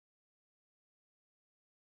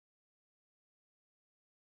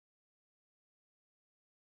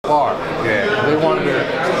spar. Yeah. They wanted to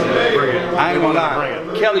bring it. I ain't gonna lie.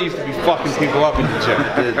 Kelly used to be fucking people up in the gym.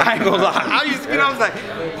 I ain't gonna lie. I used to get, I was like,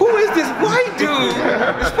 who is this white dude?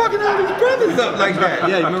 He's fucking all these brothers up like that.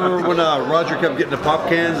 Yeah, you remember when Roger kept getting the pop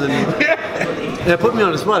cans and it put me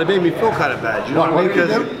on the spot. It made me feel kind of bad. You know what I mean?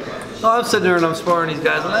 Because I'm sitting there and I'm sparring these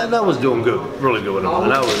guys, and I was doing good, really good with them.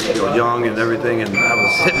 And I was young and everything, and I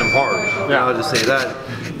was hitting them hard. Yeah. I'll just say that.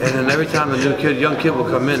 And then every time the young kid would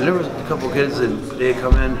come in, there was a couple of kids and they'd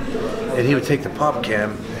come in, and he would take the pop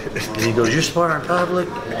can, and he goes, "You're sparring Pavlik?"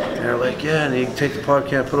 And they're like, "Yeah." And he'd take the pop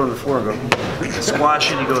can, put it on the floor, and go squash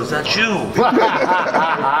it. He goes, "That's you."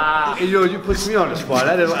 And, you put me on the spot.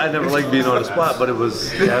 I never liked being on the spot, but it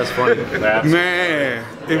was funny. Man,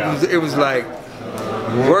 it was like.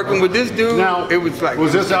 Working with this dude, now, it was like.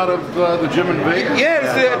 Was this out of the gym in Vegas? Yeah,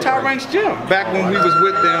 it's the Top Ranks gym. Back when we was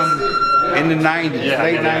with them in the 90s,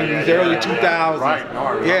 late 90s, early 2000s. Right.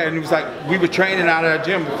 Yeah, and it was like we were training out of our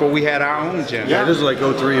gym before we had our own gym. Yeah, this was like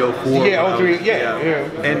 03, 04. Yeah, 03, yeah.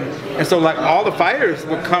 And so like all the fighters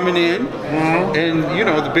were coming in, and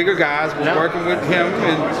the bigger guys were working with him,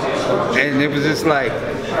 and it was just like,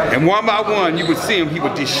 and one by one you would see him, he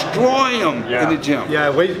would destroy them in the gym. Yeah,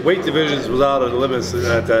 weight divisions was out of the limits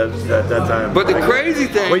at that time. But the crazy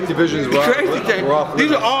thing, weight divisions were off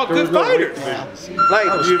these are all good fighters. Like,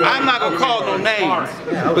 I'm not gonna call no names,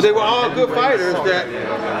 but they were all good fighters that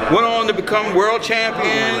went on to become world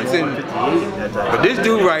champions. But this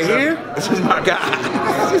dude right here, this is my guy.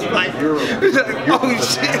 It's like, oh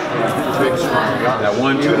shit. That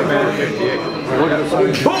 1-2 man, 58.